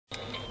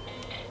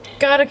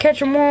Gotta catch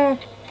them all.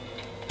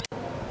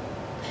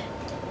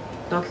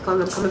 Donkey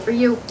Kong, I'm coming for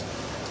you.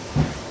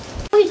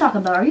 What are you talking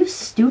about? Are you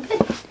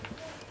stupid?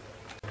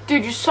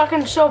 Dude, you're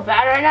sucking so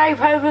bad right now. You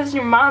probably live in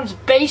your mom's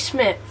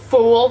basement,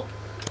 fool.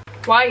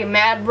 Why you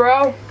mad,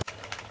 bro?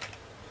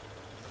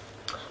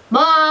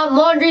 Mom,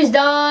 laundry's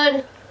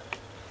done.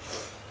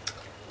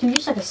 Dude, you're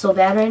sucking so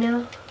bad right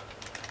now.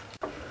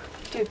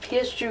 Dude,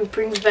 PS2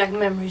 brings back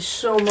memories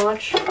so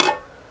much.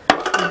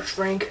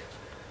 Drink.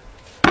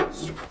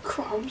 Super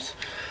crumbs.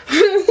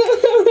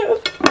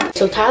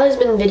 So Tyler's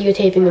been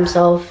videotaping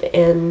himself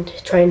and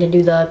trying to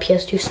do the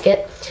PS2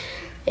 skit.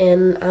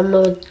 And I'm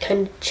gonna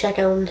kind of check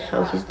on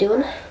how he's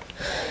doing.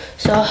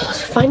 So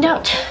let's find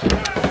out.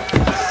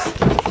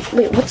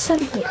 Wait, what's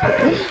that?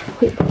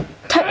 Wait.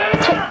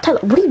 Tyler,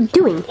 what are you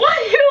doing? What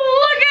are you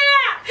looking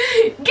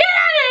at? Get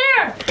out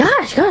of here!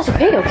 Gosh,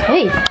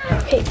 okay.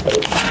 Hey,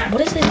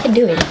 what is this kid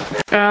doing?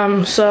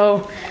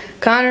 So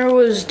Connor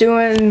was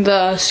doing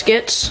the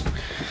skits,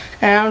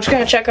 and I'm just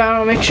gonna check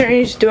on him, make sure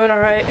he's doing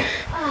alright.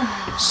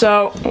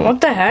 So, what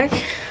the heck?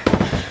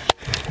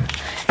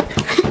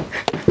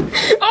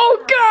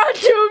 Oh God,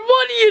 dude,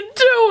 what are you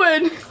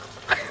doing?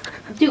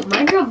 Dude,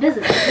 mind your own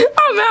business.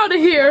 I'm out of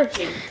here.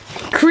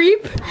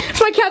 Creep.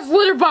 It's my cat's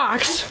litter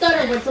box.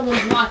 Stutter when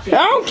someone's watching.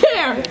 I don't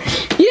care.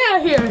 Get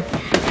out here.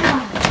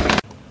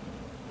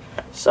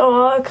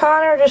 So,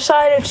 Connor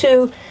decided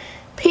to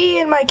pee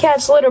in my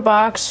cat's litter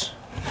box.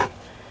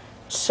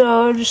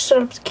 So, just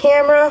set up the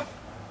camera,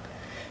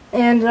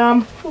 and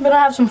I'm gonna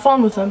have some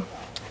fun with him.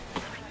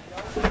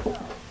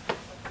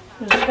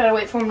 Just gotta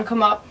wait for him to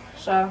come up,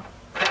 so,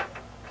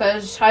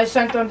 because I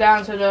sent him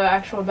down to the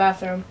actual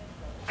bathroom.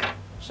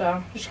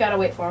 So, just gotta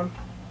wait for him.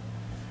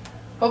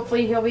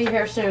 Hopefully he'll be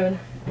here soon.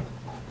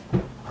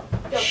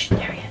 Shh,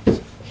 there he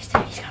is. He's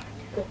coming.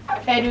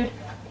 Hey dude,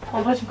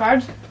 wanna play some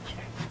cards?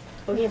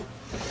 Sure. Okay.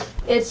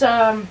 It's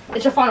a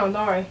fun one,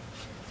 don't worry.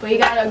 But you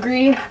gotta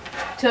agree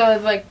to,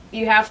 like,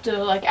 you have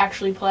to, like,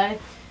 actually play.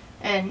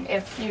 And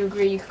if you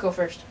agree, you can go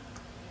first.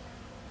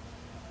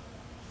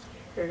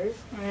 Sure.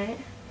 Alright.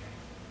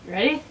 You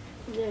ready?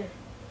 Yeah.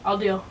 I'll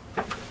deal.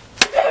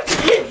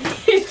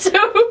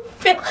 So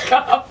pick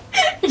up.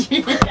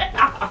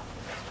 Yeah.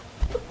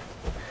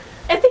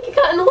 I think it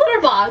got in the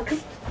litter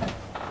box.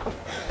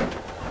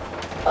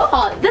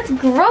 Oh, that's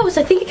gross.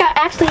 I think it got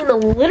actually in the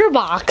litter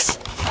box.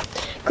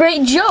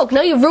 Great joke.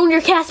 Now you've ruined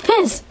your cat's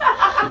piss.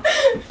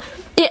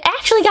 It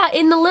actually got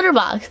in the litter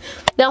box.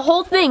 The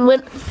whole thing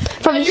went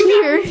from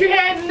here. Put your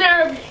hands in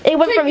there. It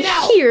went from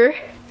here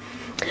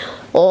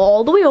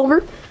all the way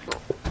over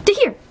to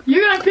here.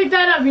 You're gonna pick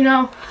that up, you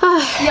know.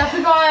 You gotta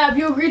pick all that up.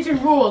 You agree to the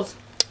rules.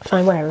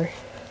 Fine, whatever.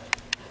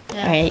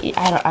 Yeah.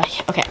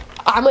 Alright, okay.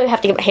 I'm gonna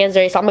have to get my hands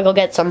dirty, so I'm gonna go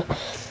get some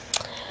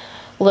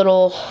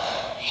little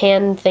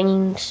hand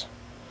things.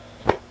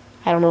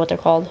 I don't know what they're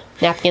called.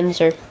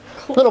 Napkins or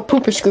little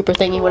pooper scooper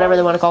thingy, whatever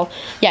they want to call it.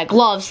 Yeah,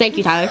 gloves. Thank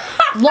you, Tyler.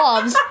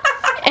 Gloves.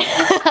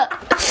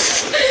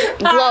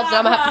 Gloves, and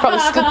I'm gonna have to probably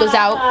scoop those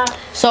out.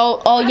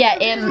 So, oh yeah,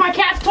 This and is my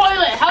cat's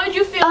toilet. How did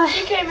you feel when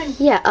you came in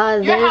yeah,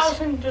 your house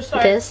and just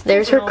started this.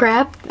 There's her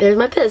crap. There's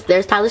my piss.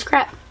 There's Tyler's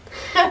crap.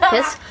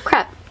 Piss,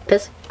 crap.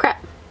 Piss,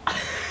 crap.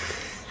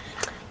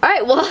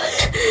 Alright, well,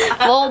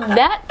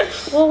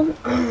 we'll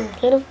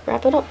kind of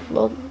wrap it up.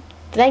 Well,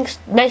 thanks.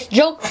 Nice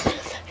joke,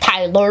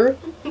 Tyler.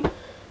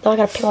 Now I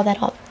gotta pick all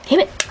that up.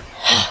 Damn it.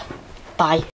 Bye.